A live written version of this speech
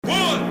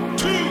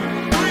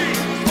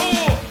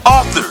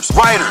rappers,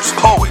 writers,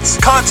 poets,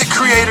 content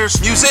creators,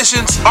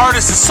 musicians,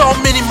 artists, and so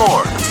many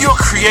more. If you're a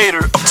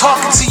creator, I'm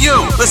talking to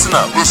you. Listen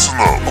up.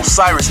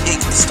 Osiris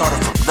Inc.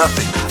 started from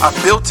nothing. I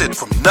built it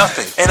from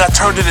nothing, and I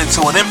turned it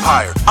into an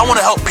empire. I want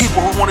to help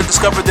people who want to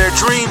discover their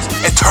dreams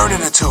and turn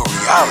it into a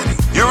reality.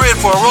 You're in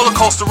for a roller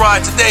coaster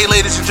ride today,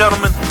 ladies and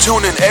gentlemen.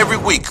 Tune in every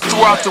week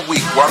throughout the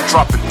week where I'm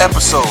dropping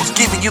episodes,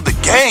 giving you the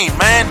game,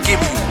 man,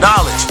 giving you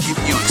knowledge,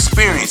 giving you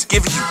experience,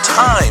 giving you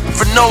time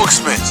for no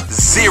expense,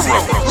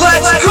 zero.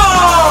 Let's go!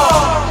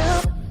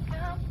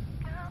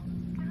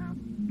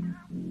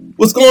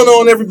 What's going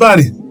on,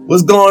 everybody?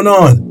 What's going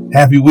on?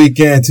 Happy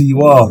weekend to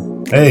you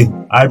all. Hey,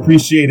 I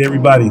appreciate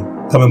everybody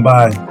coming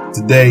by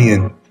today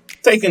and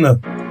taking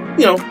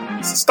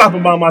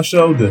stopping by my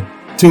show to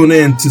tune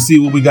in to see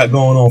what we got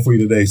going on for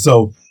you today.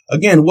 So,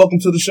 again, welcome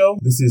to the show.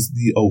 This is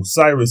the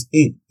Osiris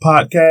Inc.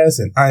 podcast,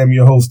 and I am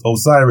your host,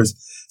 Osiris.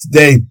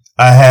 Today,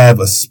 I have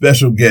a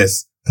special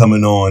guest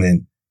coming on,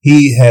 and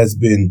he has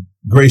been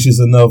gracious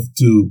enough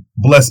to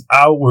bless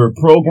our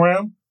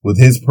program with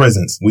his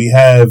presence. We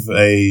have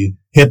a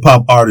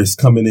hip-hop artist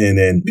coming in,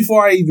 and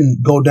before I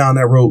even go down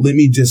that road, let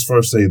me just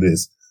first say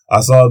this. I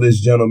saw this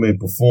gentleman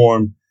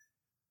perform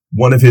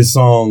one of his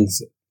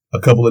songs a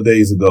couple of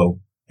days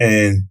ago,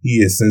 and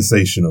he is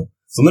sensational.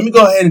 So let me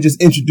go ahead and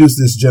just introduce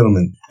this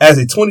gentleman. As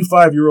a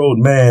 25-year-old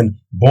man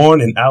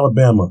born in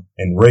Alabama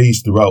and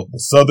raised throughout the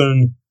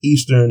southern,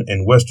 eastern,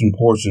 and western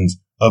portions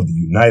of the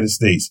United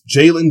States,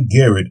 Jalen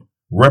Garrett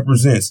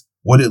represents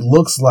what it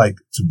looks like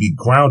to be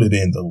grounded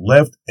in the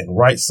left and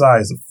right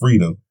sides of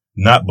freedom,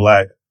 not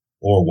black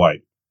or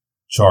white,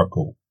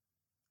 charcoal,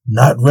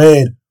 not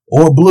red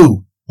or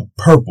blue, but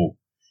purple.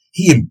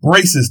 He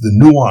embraces the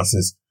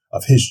nuances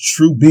of his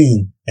true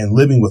being and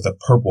living with a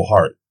purple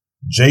heart.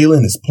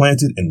 Jalen is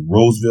planted in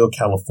Roseville,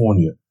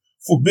 California.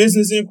 For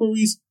business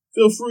inquiries,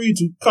 feel free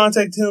to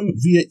contact him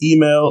via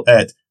email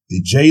at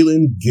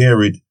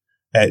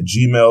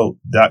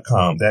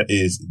thejalengarrett@gmail.com. That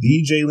is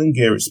the Jalen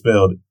Garrett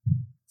spelled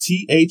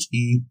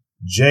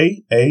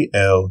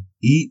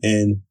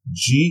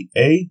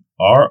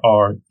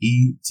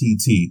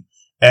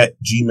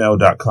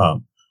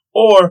TheJalenGarrett@gmail.com.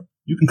 Or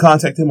you can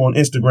contact him on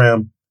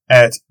Instagram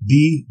at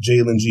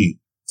theJalenG,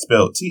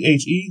 spelled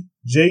TheJalenG.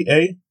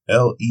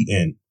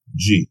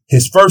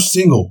 His first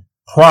single,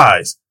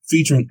 Prize,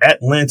 featuring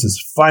Atlanta's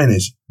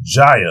finest,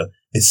 Jaya,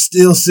 is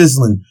still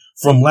sizzling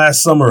from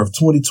last summer of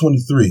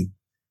 2023.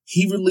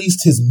 He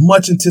released his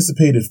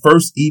much-anticipated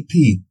first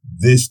EP,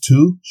 This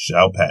Too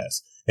Shall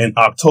Pass, in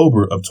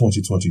October of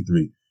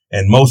 2023.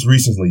 And most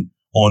recently,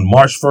 on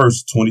March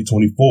 1st,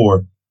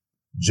 2024,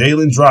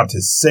 Jalen dropped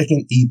his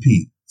second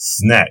EP,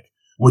 Snack,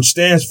 which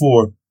stands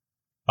for,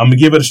 I'm going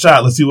to give it a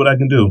shot. Let's see what I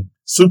can do.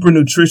 Super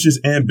nutritious,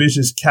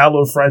 ambitious,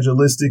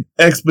 califragilistic,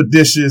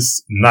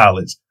 expeditious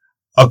knowledge.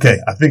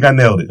 Okay, I think I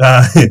nailed it.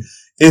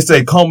 It's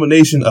a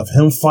culmination of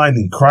him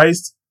finding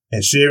Christ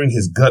and sharing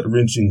his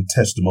gut-wrenching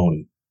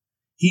testimony.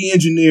 He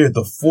engineered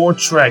the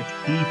 4-track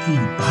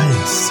EP by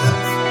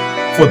himself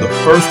for the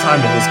first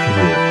time in his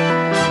career.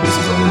 This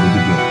is only the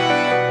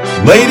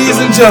beginning. Ladies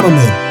and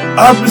gentlemen,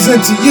 I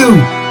present to you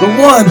the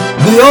one,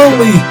 the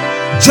only,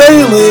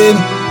 Jalen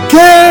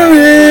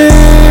Garrett!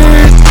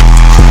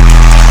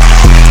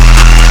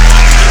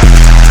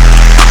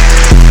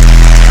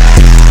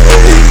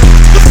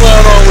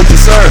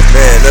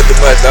 Man, nothing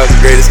much. That was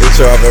the greatest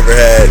intro I've ever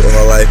had in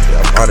my life.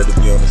 I'm honored to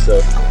be on the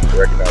show. I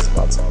recognize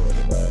my talent,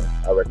 and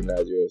I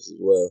recognize yours as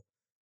well.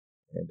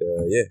 And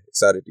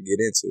excited to get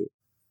into it.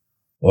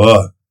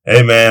 Well,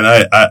 hey man,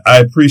 I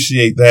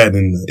appreciate that,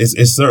 and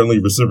it's certainly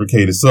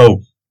reciprocated.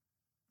 So,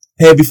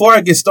 hey, before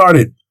I get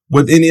started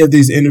with any of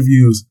these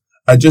interviews,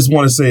 I just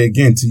want to say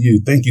again to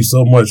you, thank you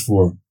so much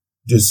for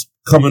just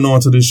coming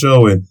on to the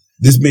show and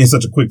this being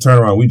such a quick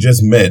turnaround. We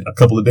just met a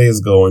couple of days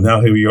ago, and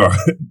now here we are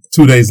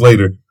 2 days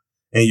later.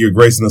 And you're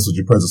gracing us with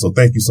your presence. So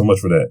thank you so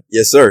much for that.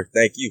 Yes, sir.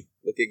 Thank you.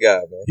 Look at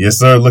God, man. Yes,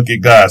 sir. Look at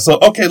God. So,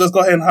 okay, let's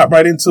go ahead and hop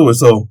right into it.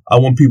 So I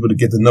want people to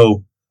get to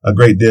know a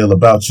great deal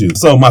about you.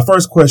 So my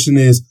first question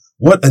is,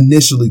 what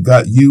initially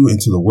got you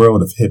into the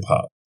world of hip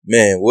hop?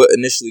 Man, what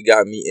initially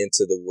got me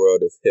into the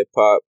world of hip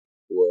hop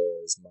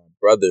was my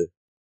brother.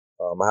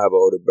 I have an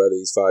older brother.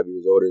 He's 5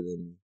 years older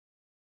than me.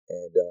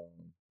 And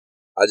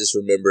I just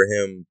remember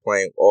him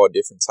playing all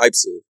different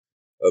types of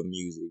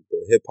music,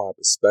 but hip hop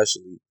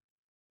especially.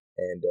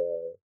 And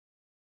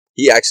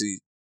he actually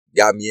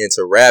got me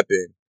into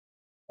rapping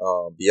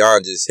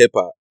beyond just hip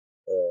hop.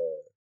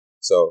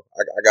 So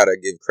I gotta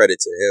give credit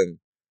to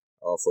him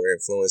for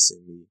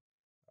influencing me.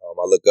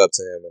 I look up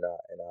to him, and I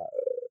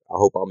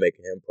hope I'm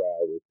making him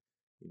proud with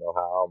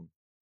how I'm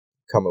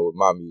coming with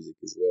my music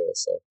as well.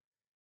 So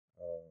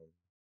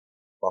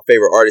my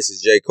favorite artist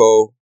is J.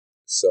 Cole.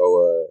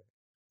 So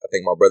I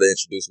think my brother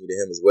introduced me to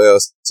him as well.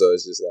 So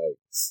it's just like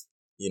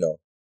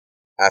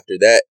after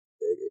that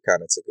it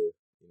kind of took a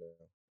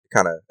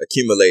kind of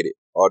accumulated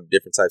all the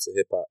different types of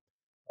hip hop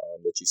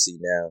that you see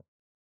now.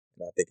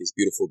 And I think it's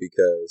beautiful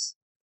because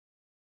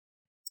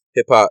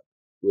hip hop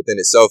within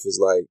itself is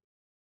like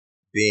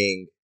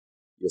being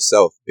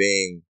yourself,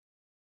 being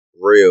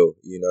real,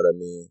 you know what I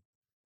mean?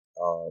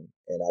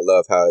 And I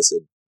love how it's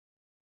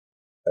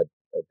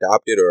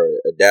adopted or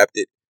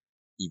adapted,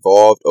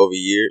 evolved over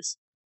years.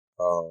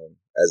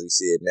 As we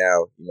see it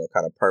now,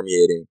 kind of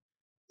permeating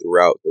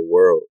throughout the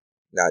world,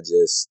 not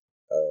just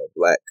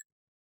Black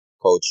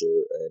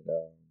culture. And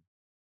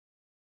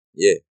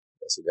yeah,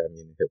 that's what got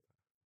me into hip hop.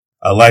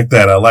 I like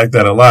that. I like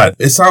that a lot.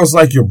 It sounds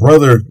like your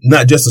brother,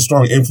 not just a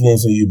strong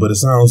influence on you, but it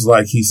sounds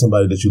like he's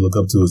somebody that you look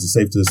up to. Is it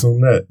safe to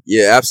assume that?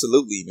 Yeah,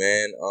 absolutely,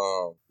 man.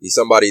 He's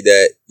somebody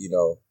that,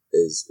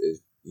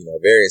 is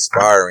very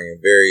inspiring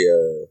and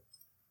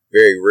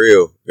very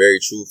real, very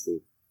truthful.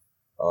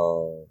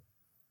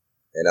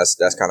 And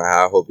that's kind of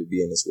how I hope to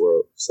be in this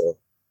world. So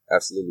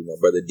absolutely, my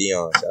brother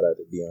Dion. Shout out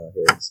to Dion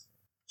Harris.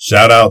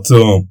 Shout out to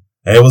him.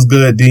 Hey, what's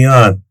good,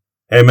 Dion?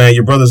 Hey, man,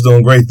 your brother's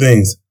doing great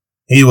things.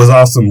 He was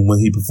awesome when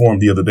he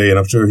performed the other day, and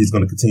I'm sure he's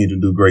going to continue to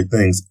do great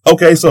things.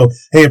 Okay, so,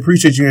 hey,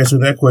 appreciate you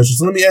answering that question.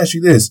 So let me ask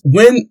you this.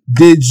 When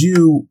did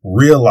you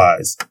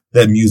realize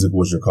that music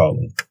was your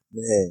calling?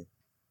 Man,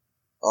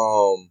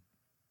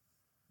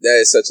 that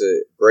is such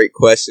a great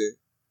question.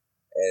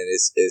 And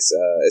it's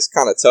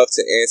kind of tough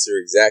to answer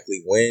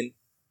exactly when.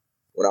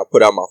 When I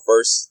put out my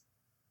first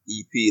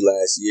EP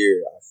last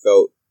year, I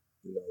felt,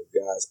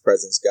 God's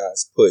presence,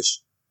 God's push,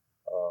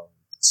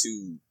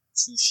 to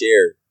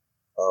share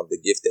the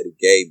gift that He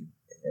gave me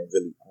and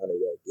really honor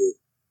that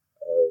gift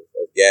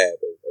of gab,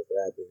 of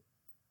rapping,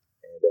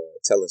 and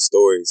telling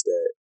stories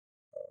that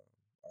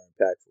are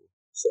impactful.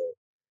 So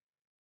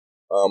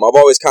I've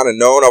always kind of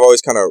known, I've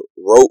always kind of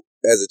wrote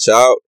as a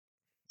child.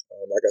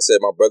 Like I said,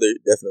 my brother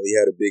definitely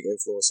had a big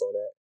influence on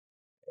that.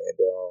 And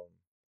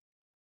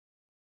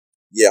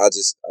yeah, I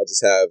just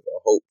have a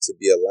hope to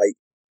be a light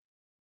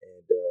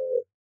and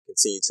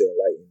continue to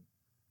enlighten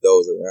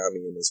those around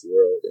me in this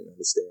world and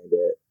understand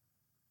that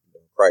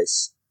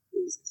Christ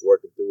is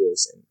working through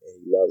us and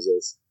He loves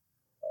us,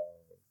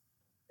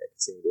 and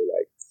continue to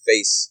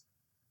face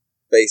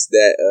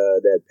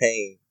that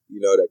pain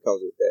that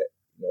comes with that.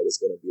 There's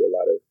going to be a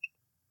lot of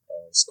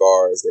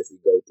scars that we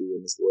go through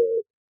in this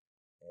world,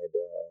 and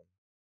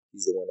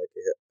He's the one that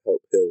can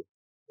help heal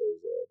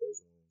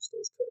those wounds,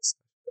 those cuts,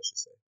 I should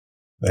say.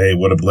 Hey,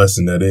 what a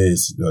blessing that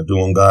is,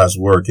 doing God's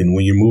work. And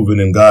when you're moving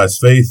in God's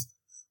faith,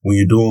 when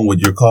you're doing what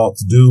you're called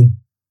to do,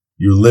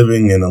 you're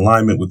living in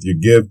alignment with your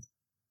gift,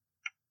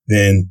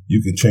 then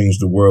you can change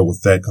the world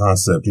with that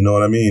concept. You know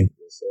what I mean?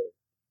 Yes, sir.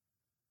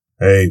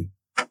 Hey,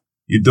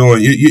 you're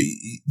doing,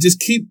 you just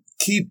keep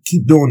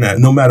doing that,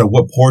 no matter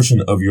what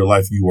portion of your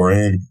life you are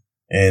in,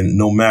 and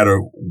no matter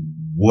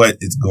what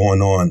is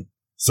going on,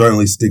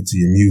 certainly stick to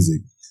your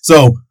music.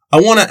 So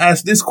I want to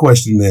ask this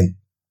question then,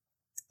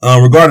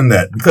 regarding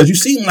that, because you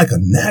seem like a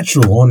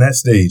natural on that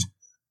stage.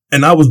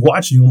 And I was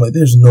watching you, I'm like,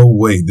 there's no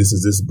way this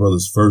is this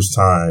brother's first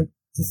time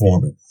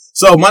performing.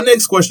 So my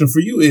next question for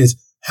you is,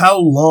 how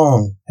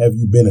long have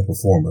you been a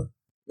performer?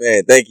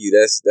 Man, thank you.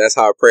 That's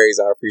high praise.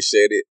 I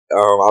appreciate it.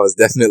 I was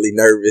definitely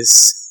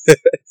nervous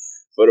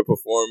for the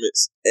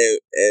performance,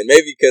 and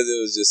maybe because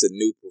it was just a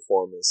new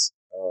performance.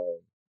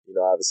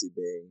 Obviously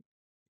being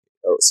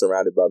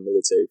surrounded by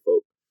military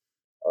folk,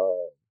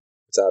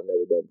 which I've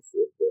never done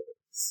before. But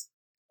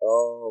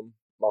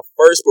my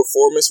first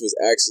performance was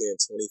actually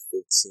in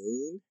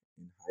 2015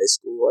 in high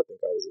school. I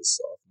think I was a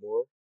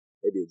sophomore,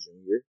 maybe a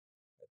junior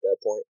at that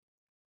point.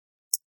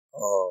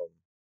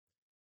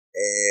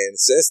 And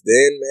since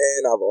then,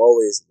 man, I've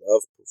always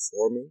loved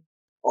performing.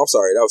 Oh, I'm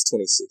sorry, that was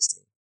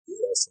 2016.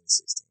 Yeah, that was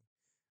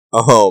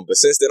 2016. But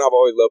since then, I've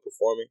always loved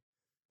performing.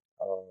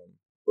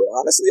 But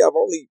honestly, I've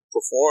only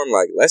performed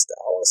I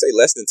want to say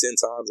less than 10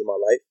 times in my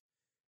life.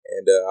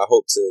 And I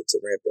hope to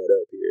ramp that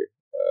up here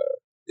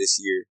this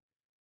year.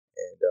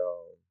 And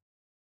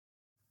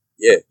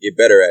get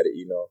better at it,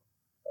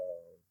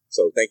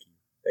 So thank you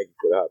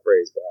for the high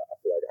praise, but I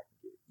feel like I can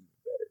get even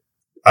better.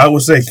 I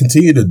would say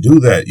continue to do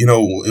that.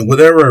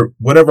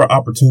 Whatever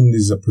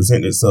opportunities that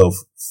present itself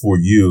for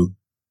you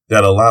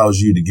that allows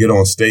you to get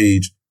on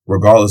stage,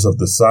 regardless of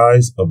the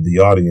size of the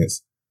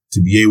audience,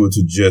 to be able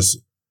to just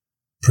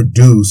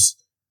produce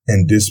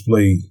and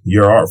display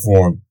your art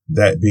form,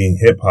 that being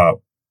hip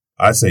hop.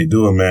 I say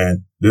do it,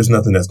 man. There's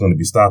nothing that's going to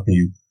be stopping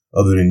you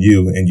other than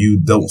you, and you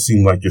don't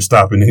seem like you're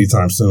stopping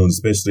anytime soon,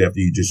 especially after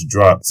you just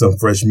dropped some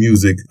fresh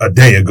music a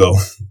day ago.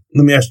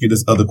 Let me ask you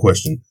this other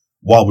question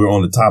while we're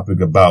on the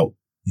topic about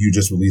you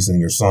just releasing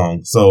your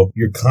song. So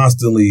you're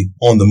constantly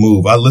on the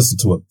move. I listened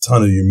to a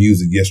ton of your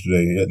music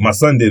yesterday. My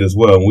son did as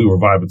well, and we were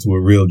vibing to it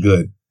real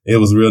good. It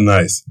was real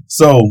nice.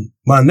 So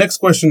my next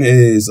question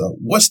is,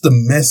 what's the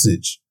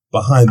message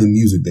behind the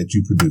music that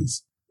you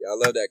produce? Yeah, I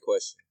love that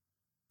question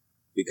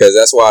because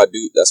that's why I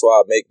do. That's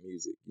why I make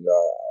music.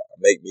 I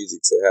make music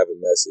to have a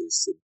message,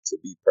 to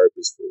be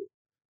purposeful,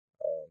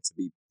 to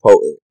be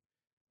potent,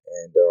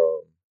 and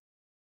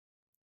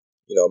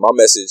my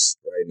message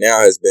right now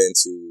has been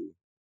to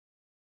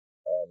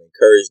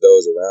encourage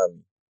those around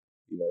me.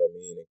 You know what I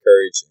mean?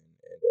 Encourage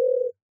and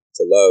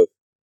to love,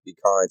 be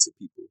kind to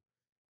people.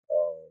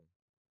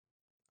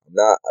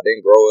 I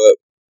didn't grow up,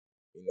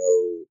 a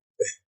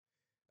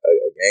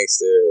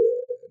gangster,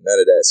 none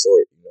of that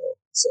sort.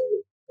 So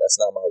that's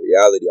not my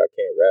reality. I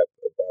can't rap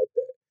about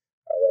that.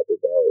 I rap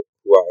about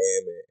who I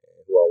am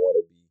and who I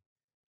want to be.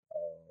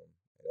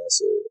 And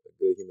that's a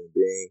good human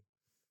being,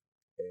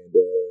 and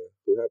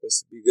who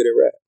happens to be good at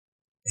rap.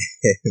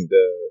 And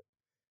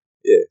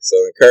yeah, so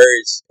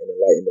encourage and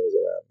enlighten those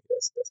around me.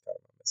 That's kind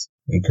of my message.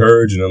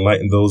 Encourage and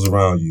enlighten those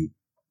around you.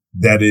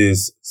 That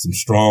is some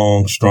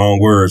strong, strong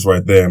words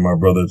right there, my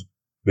brother.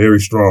 Very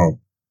strong.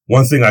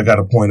 One thing I got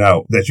to point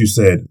out that you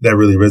said that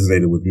really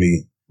resonated with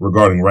me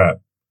regarding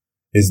rap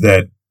is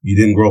that you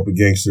didn't grow up a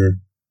gangster,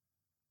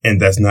 and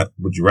that's not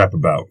what you rap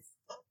about.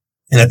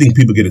 And I think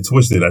people get it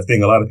twisted. I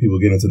think a lot of people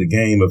get into the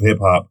game of hip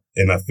hop,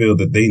 and I feel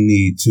that they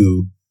need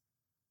to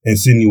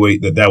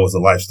insinuate that that was a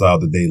lifestyle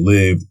that they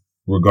lived,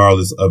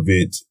 regardless of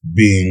it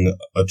being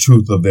a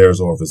truth of theirs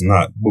or if it's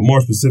not. But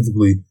more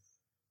specifically,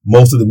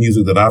 most of the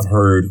music that I've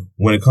heard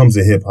when it comes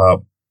to hip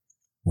hop,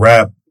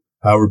 rap,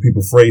 however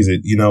people phrase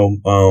it,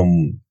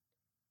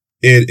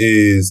 it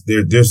is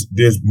there's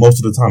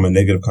most of the time a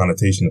negative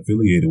connotation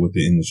affiliated with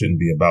it, and it shouldn't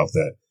be about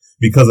that.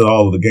 Because of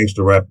all of the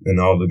gangster rap and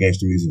all the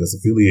gangster music that's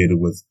affiliated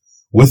with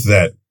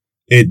that,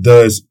 it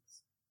does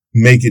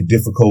make it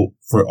difficult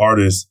for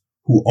artists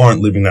who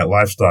aren't living that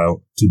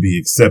lifestyle to be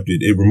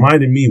accepted. It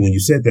reminded me, when you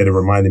said that, it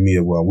reminded me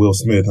of Will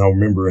Smith. I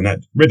remember, and I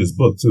read his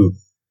book too.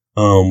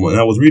 When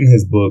I was reading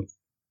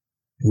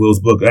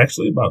Will's book,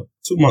 actually about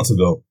 2 months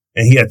ago,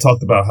 and he had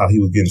talked about how he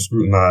was getting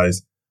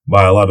scrutinized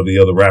by a lot of the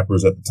other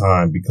rappers at the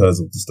time because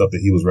of the stuff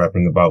that he was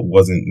rapping about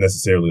wasn't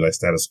necessarily like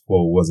status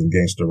quo, wasn't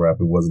gangster rap,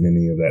 it wasn't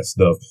any of that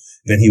stuff.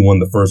 Then he won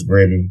the first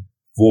Grammy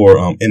for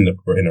in the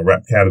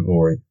rap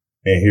category,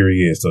 and here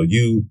he is. So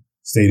you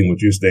stating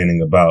what you're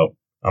stating about,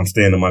 I'm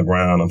standing my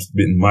ground, I'm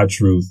spitting my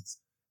truth,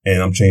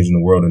 and I'm changing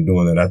the world and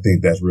doing it. I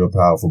think that's real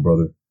powerful,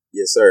 brother.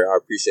 Yes, sir. I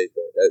appreciate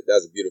that.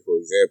 That's a beautiful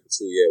example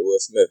too. Yeah, Will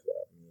Smith.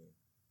 I mean,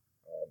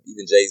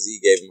 even Jay-Z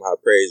gave him high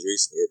praise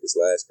recently at this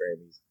last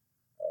Grammys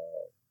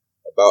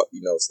about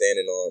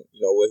standing on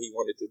what he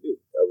wanted to do.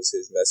 That was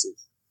his message,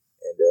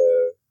 and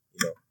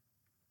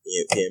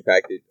he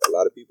impacted a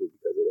lot of people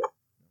because of that.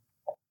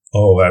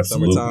 Oh,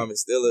 absolutely. Summertime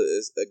is still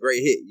a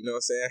great hit. You know what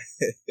I'm saying?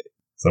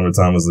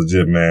 Summertime is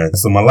legit, man.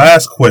 So my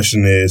last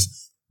question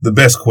is the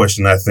best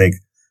question, I think,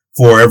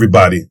 for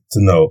everybody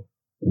to know.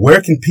 Where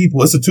can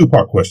people, it's a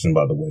 2-part question,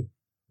 by the way.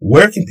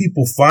 Where can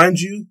people find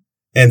you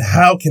and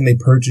how can they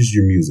purchase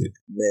your music?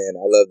 Man,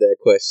 I love that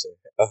question.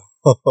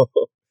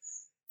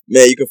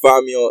 Man, you can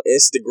find me on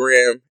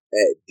Instagram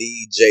at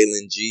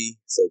TheJalenG.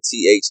 So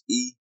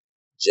TheJalenG.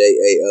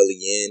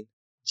 And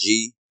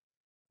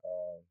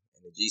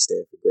the G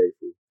stands for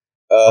grateful.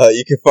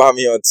 You can find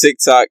me on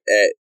TikTok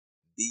at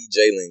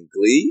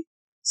TheJalenGlee.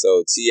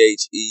 So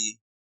TheJalenGlee.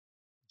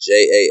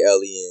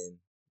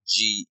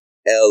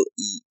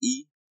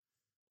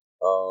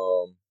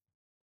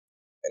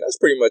 And that's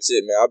pretty much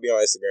it, man. I'll be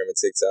on Instagram and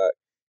TikTok.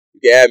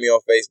 You can add me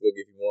on Facebook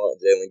if you want,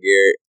 Jalen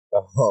Garrett.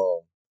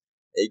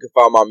 And you can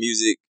find my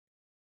music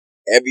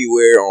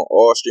everywhere on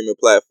all streaming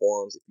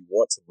platforms. If you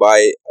want to buy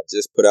it, I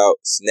just put out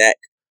Snack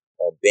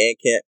on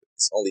Bandcamp.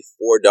 It's only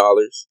 $4.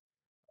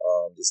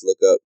 Just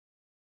look up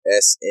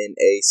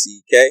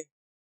SNACK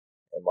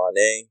and my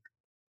name.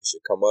 It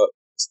should come up.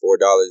 It's $4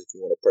 if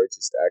you want to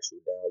purchase the actual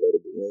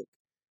downloadable link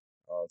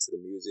to the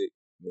music.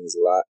 It means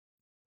a lot.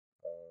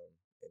 And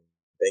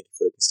thank you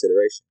for the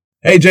consideration.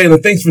 Hey,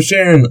 Jalen, thanks for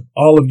sharing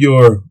all of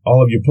your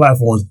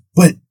platforms.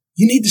 But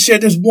you need to share.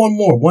 There's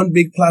one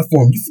big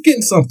platform. You're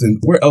forgetting something.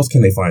 Where else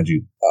can they find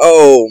you?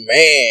 Oh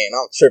man,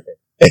 I'm tripping.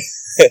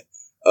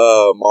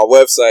 My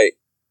website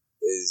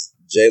is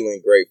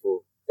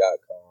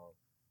jalengrateful.com.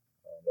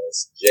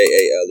 That's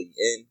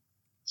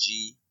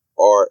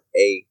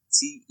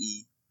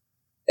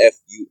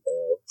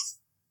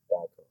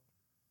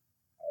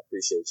JalenGrateful.com. I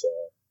appreciate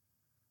y'all.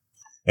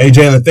 Hey,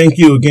 Jalen, thank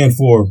you again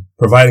for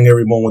providing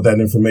everyone with that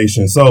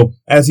information. So,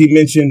 as he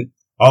mentioned,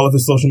 all of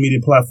his social media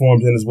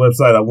platforms and his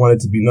website, I want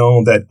it to be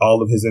known that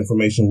all of his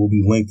information will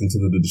be linked into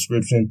the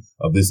description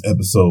of this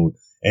episode.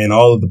 And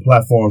all of the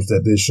platforms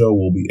that this show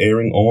will be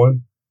airing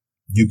on,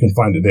 you can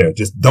find it there.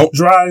 Just don't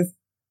drive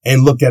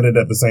and look at it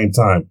at the same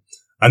time.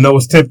 I know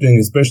it's tempting,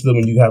 especially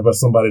when you have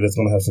somebody that's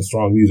going to have some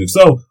strong music.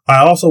 So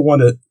I also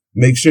want to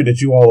make sure that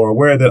you all are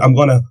aware that I'm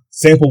going to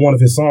sample one of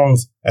his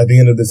songs at the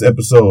end of this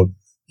episode.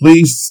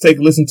 Please take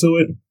a listen to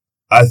it.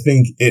 I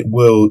think it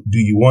will do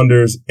you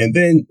wonders. And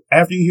then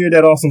after you hear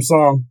that awesome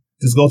song,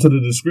 just go to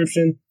the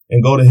description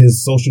and go to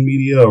his social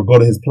media or go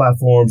to his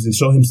platforms and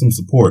show him some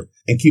support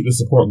and keep the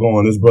support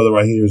going. This brother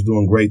right here is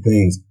doing great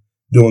things,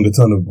 doing a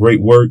ton of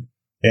great work,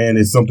 and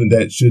it's something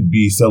that should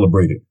be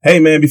celebrated. Hey,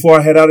 man, before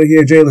I head out of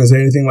here, Jalen, is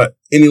there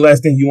any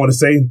last thing you want to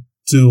say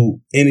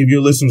to any of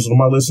your listeners or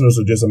my listeners,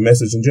 or just a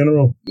message in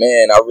general?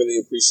 Man, I really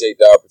appreciate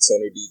the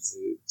opportunity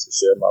to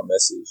share my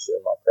message,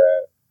 share my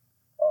craft,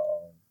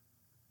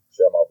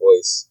 share my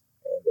voice,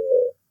 and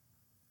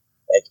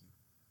thank you.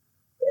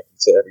 Thank you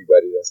to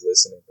everybody that's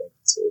listening. Thank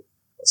you to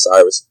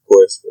Osiris, of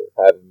course, for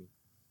having me.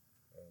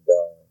 And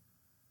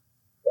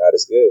God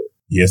is good.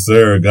 Yes,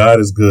 sir. God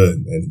is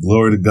good. And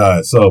glory to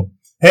God. So,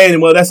 hey,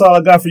 well, that's all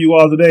I got for you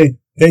all today.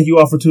 Thank you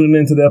all for tuning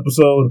in to the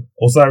episode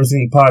Osiris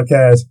Inc.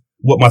 podcast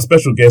with my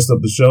special guest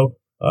of the show,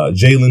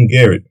 Jalen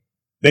Garrett.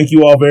 Thank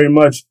you all very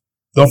much.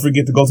 Don't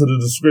forget to go to the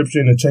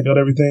description and check out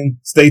everything.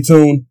 Stay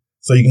tuned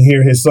so you can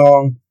hear his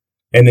song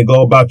and then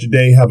go about your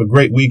day. Have a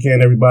great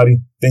weekend, everybody.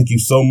 Thank you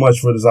so much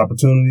for this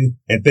opportunity.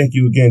 And thank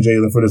you again,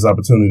 Jalen, for this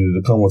opportunity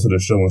to come onto the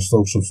show and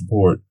show some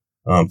support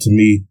to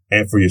me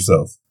and for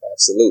yourself.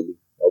 Absolutely.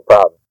 No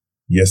problem.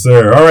 Yes,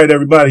 sir. All right,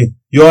 everybody.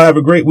 You all have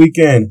a great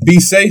weekend.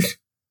 Be safe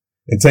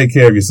and take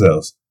care of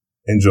yourselves.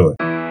 Enjoy.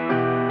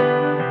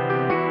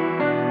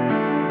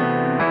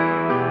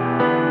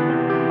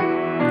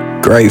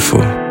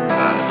 Grateful.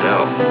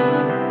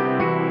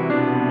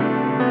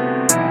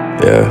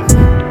 Yeah.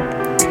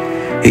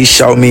 He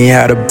showed me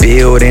how to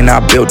build and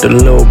I built a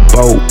little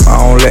boat.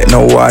 I don't let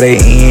no water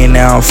in,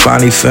 now I'm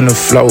finally finna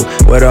float.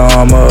 With the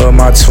armor of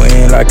my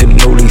twin like a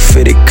newly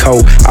fitted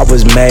coat. I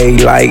was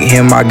made like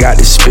him, I got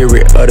the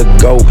spirit of the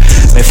goat.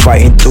 Been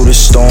fighting through the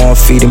storm,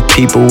 feeding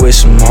people with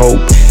some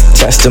hope.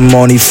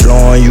 Testimony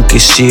flowing, you can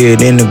see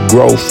it in the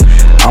growth.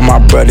 I'm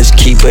my brother's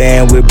keeper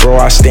and with bro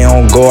I stay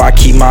on go. I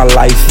keep my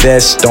life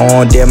vest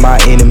on, dare my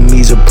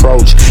enemies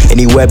approach.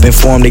 Any weapon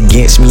formed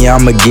against me,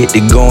 I'ma get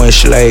to go and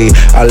slay.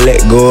 I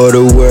let go of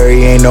the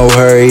worry, ain't no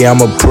hurry,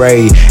 I'ma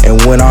pray.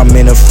 And when I'm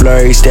in a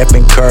flurry,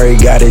 stepping curry,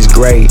 God is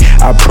great.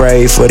 I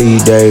pray for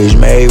these days,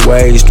 made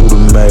ways through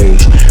the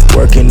maze.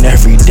 Working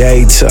every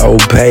day to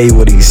obey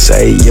what he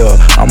say, yeah.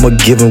 I'ma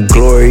give him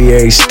glory,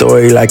 every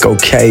story like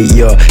okay,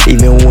 yeah.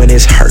 Even when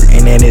it's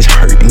hurting and it's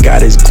hurting,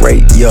 God is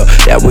great, yeah.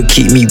 That would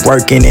keep me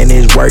working and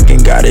it's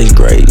working, God is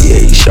great, yeah.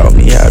 He showed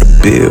me how to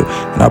build,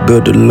 and I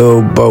built a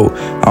little boat.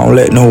 I don't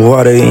let no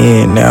water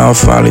in, now I'm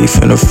finally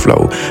finna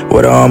float.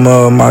 With the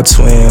armor of my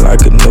twin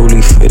like a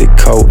newly fitted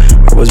coat.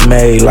 I was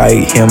made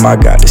like him, I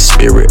got the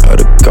spirit of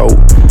the goat.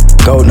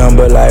 Goat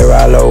number like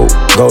Rollo,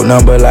 goat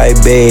number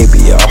like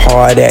baby. A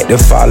hard act to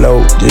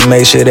follow, just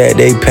make sure that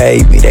they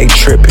pay me, they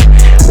trippin'.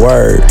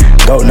 Word,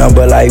 goat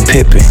number like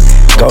Pippin.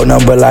 Goat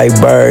number like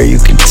Bird, you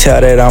can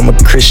tell that I'm a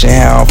Christian,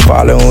 how I'm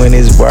following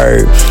his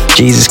word.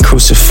 Jesus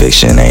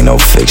crucifixion, ain't no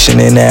fiction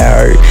in that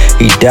hurt.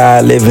 He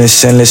died living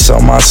sinless, all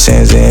my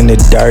sins are in the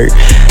dirt.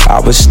 I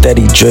was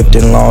steady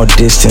drifting long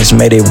distance,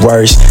 made it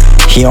worse.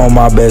 He on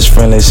my best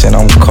friend list and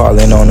I'm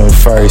calling on him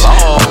first.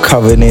 I'm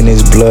covered in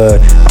his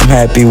blood, I'm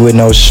happy with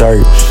no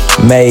shirt.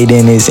 Made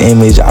in his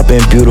image, I've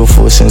been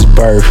beautiful since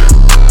birth.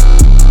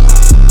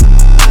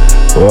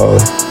 Whoa.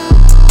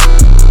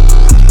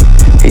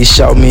 He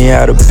showed me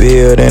how to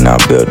build and I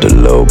built a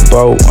little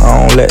boat.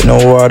 I don't let no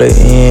water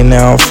in,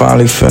 now I'm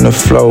finally finna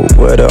float.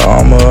 With the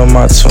armor of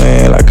my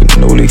twin like a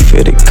newly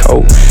fitted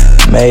coat.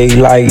 Made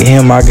like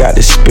him, I got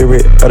the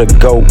spirit of the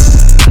goat.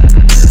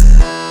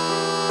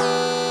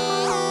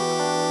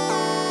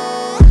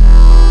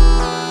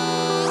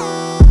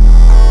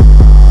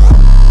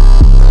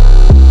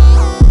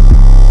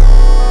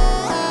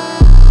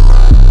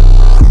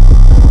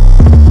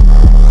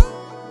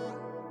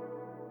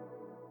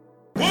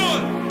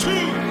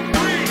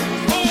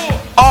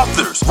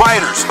 Authors,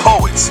 writers,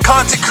 poets,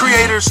 content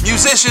creators,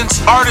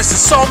 musicians, artists, and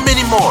so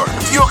many more.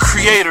 If you're a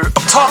creator,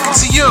 I'm talking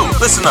to you.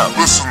 Listen up.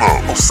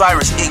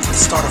 Osiris Inc.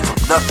 started from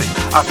nothing.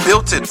 I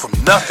built it from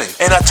nothing,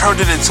 and I turned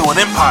it into an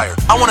empire.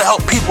 I want to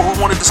help people who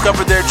want to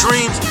discover their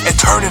dreams and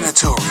turn it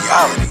into a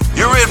reality.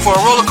 You're in for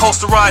a roller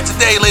coaster ride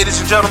today,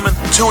 ladies and gentlemen.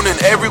 Tune in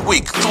every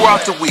week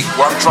throughout the week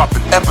where I'm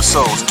dropping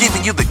episodes,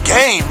 giving you the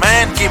game,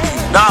 man, giving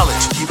you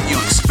knowledge, giving you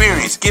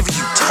experience, giving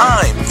you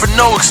time for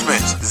no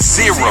expense,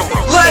 zero.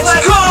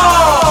 Let's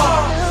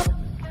go!